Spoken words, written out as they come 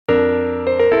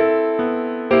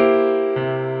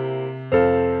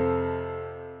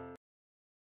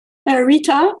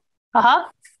Rita? Uh-huh.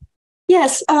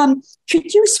 Yes.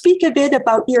 Could you speak a bit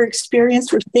about your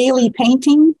experience with Daily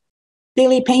Paintings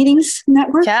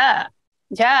Network? Yeah.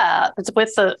 Yeah. It's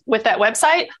with that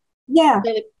website. Yeah.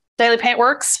 Daily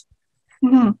Paintworks.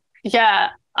 Mm-hmm. Yeah.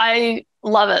 I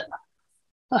love it.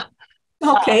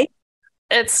 Okay.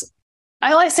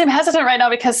 I only seem hesitant right now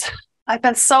because I've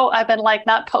been like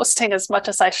not posting as much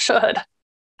as I should.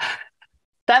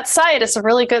 That site is a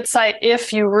really good site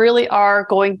if you really are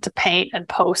going to paint and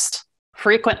post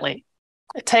frequently.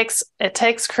 It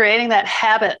takes creating that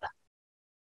habit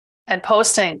and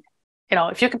posting.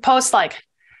 If you can post like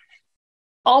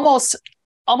almost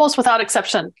without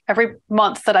exception every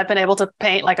month that I've been able to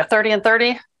paint like a 30 and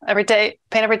 30 every day,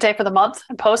 paint every day for the month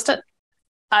and post it.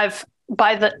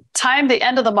 By the time the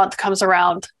end of the month comes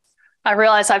around, I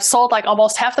realize I've sold like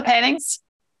almost half the paintings.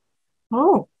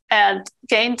 Oh. And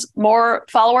gained more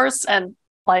followers. And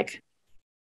like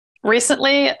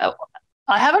recently,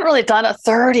 I haven't really done a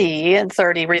 30 and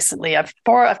 30 recently. I've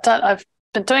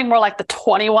been doing more like the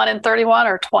 21 and 31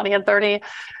 or 20 and 30,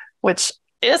 which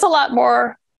is a lot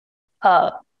more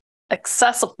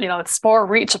accessible. It's more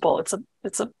reachable.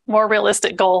 It's a more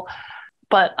realistic goal.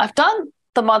 But I've done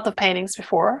the month of paintings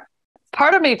before.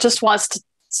 Part of me just wants to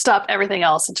stop everything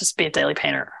else and just be a daily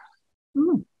painter.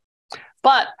 Mm.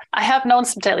 But I have known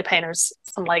some daily painters,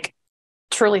 some like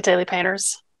truly daily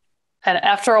painters. And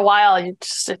after a while,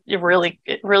 it really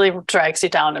drags you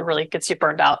down. It really gets you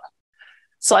burned out.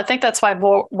 So I think that's why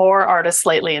more artists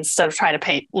lately, instead of trying to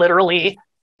paint literally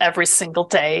every single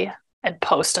day and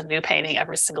post a new painting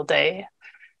every single day,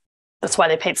 that's why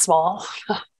they paint small.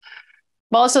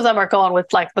 Most of them are going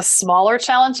with like the smaller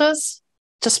challenges.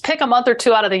 Just pick a month or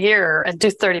two out of the year and do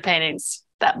 30 paintings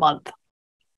that month.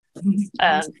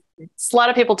 And a lot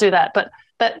of people do that, but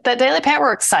that Daily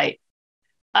Paintworks site,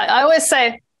 I always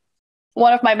say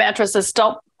one of my mantras is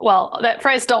that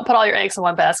phrase, don't put all your eggs in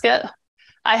one basket.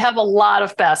 I have a lot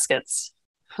of baskets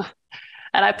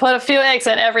and I put a few eggs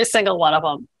in every single one of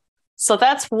them. So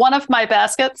that's one of my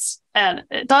baskets and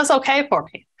it does okay for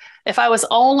me. If I was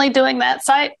only doing that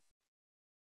site,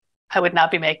 I would not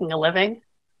be making a living.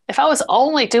 If I was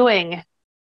only doing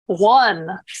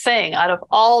one thing out of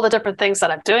all the different things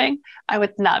that I'm doing, I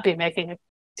would not be making a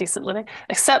decent living,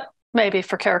 except maybe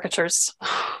for caricatures.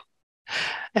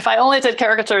 If I only did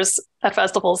caricatures at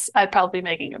festivals, I'd probably be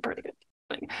making a pretty good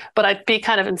living, but I'd be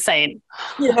kind of insane.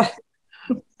 Yeah.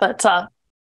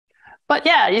 But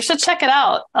yeah, you should check it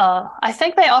out. I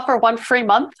think they offer one free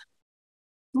month.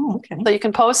 Oh, okay. So you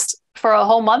can post for a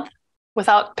whole month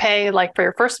without paying, like for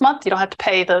your first month, you don't have to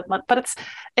pay the month, but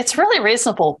it's really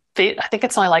reasonable. I think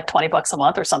it's only like $20 a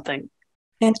month or something.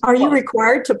 And are you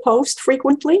required to post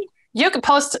frequently? You can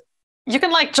post, you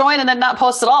can like join and then not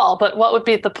post at all, but what would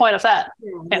be the point of that?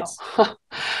 Yes.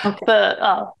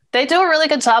 Okay. They do a really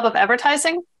good job of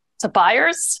advertising to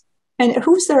buyers. And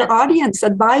who's their audience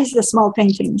that buys the small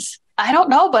paintings? I don't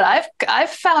know, but I've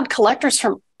found collectors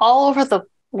from all over the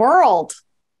world.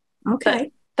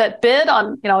 Okay. That bid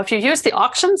on, if you use the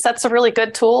auctions, that's a really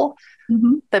good tool.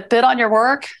 Mm-hmm. That bid on your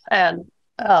work and,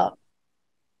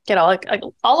 like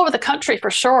all over the country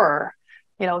for sure,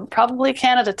 probably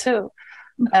Canada too.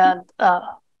 Mm-hmm. And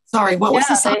sorry, what was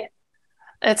this?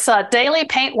 It's Daily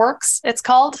Paintworks, it's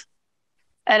called.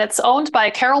 And it's owned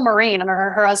by Carol Marine and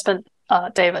her husband,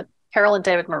 David, Carol and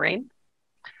David Marine.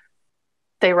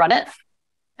 They run it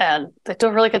and they do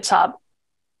a really good job.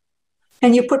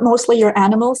 And you put mostly your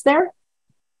animals there?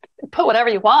 Put whatever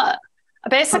you want.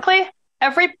 Basically,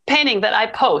 every painting that I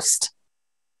post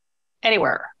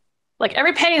anywhere, like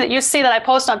every painting that you see that I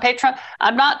post on Patreon,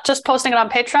 I'm not just posting it on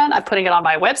Patreon. I'm putting it on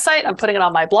my website. I'm putting it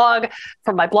on my blog.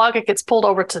 From my blog, it gets pulled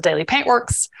over to Daily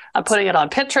Paintworks. I'm putting it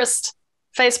on Pinterest,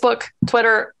 Facebook,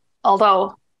 Twitter,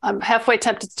 although I'm halfway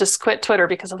tempted to just quit Twitter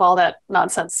because of all that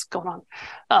nonsense going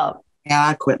on. Yeah,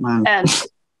 I quit mine. And,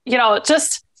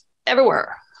 just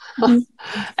everywhere.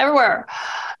 Everywhere.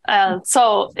 And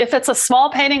so if it's a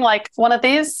small painting like one of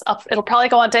these, it'll probably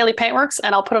go on Daily Paintworks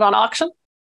and I'll put it on auction.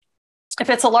 If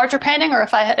it's a larger painting or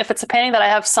if it's a painting that I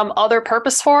have some other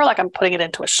purpose for, like I'm putting it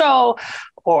into a show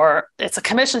or it's a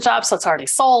commission job, so it's already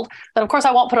sold, then of course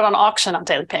I won't put it on auction on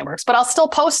Daily Paintworks, but I'll still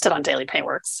post it on Daily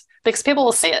Paintworks because people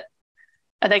will see it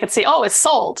and they can see, oh, it's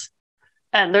sold.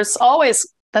 And that's always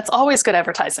good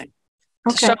advertising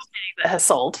to show a painting that has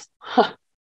sold.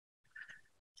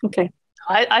 Okay.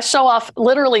 I show off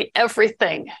literally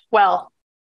everything. Well,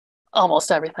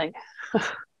 almost everything.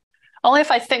 Only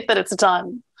if I think that it's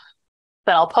done,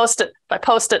 then I'll post it. If I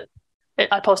post it,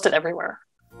 I post it everywhere.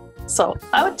 So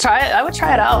I would try it. I would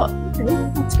try it out.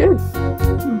 Okay, that's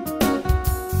good.